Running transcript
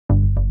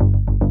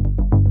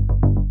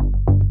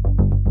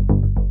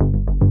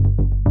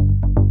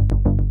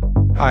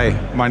Hi,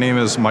 my name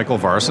is Michael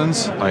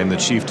Varacins. I am the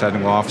Chief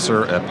Technical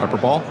Officer at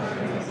PepperBall,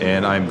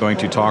 and I'm going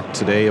to talk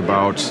today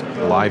about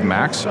Live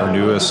Maxx, our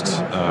newest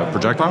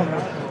projectile.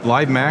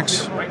 Live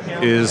Maxx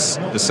is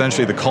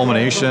essentially the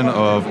culmination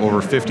of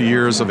over 50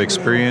 years of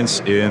experience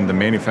in the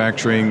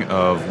manufacturing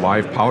of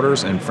live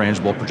powders and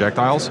frangible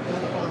projectiles.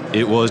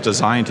 It was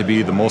designed to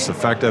be the most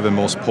effective and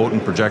most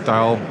potent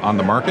projectile on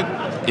the market.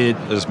 It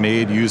is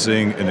made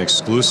using an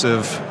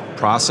exclusive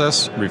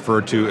process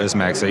referred to as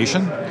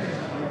Maxxation.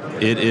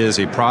 It is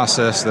a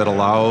process that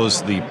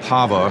allows the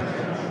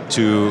PAVA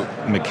to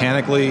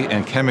mechanically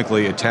and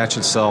chemically attach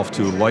itself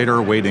to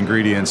lighter weight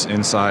ingredients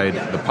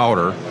inside the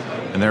powder,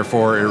 and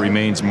therefore it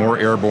remains more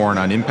airborne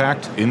on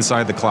impact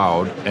inside the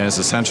cloud and is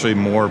essentially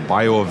more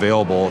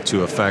bioavailable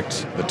to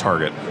affect the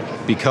target.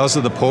 Because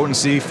of the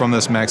potency from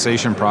this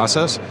Maxxation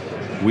process,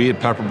 we at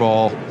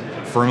PepperBall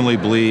firmly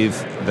believe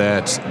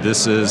that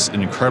this is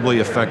an incredibly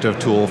effective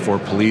tool for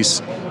police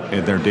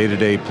in their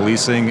day-to-day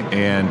policing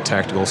and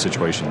tactical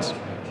situations.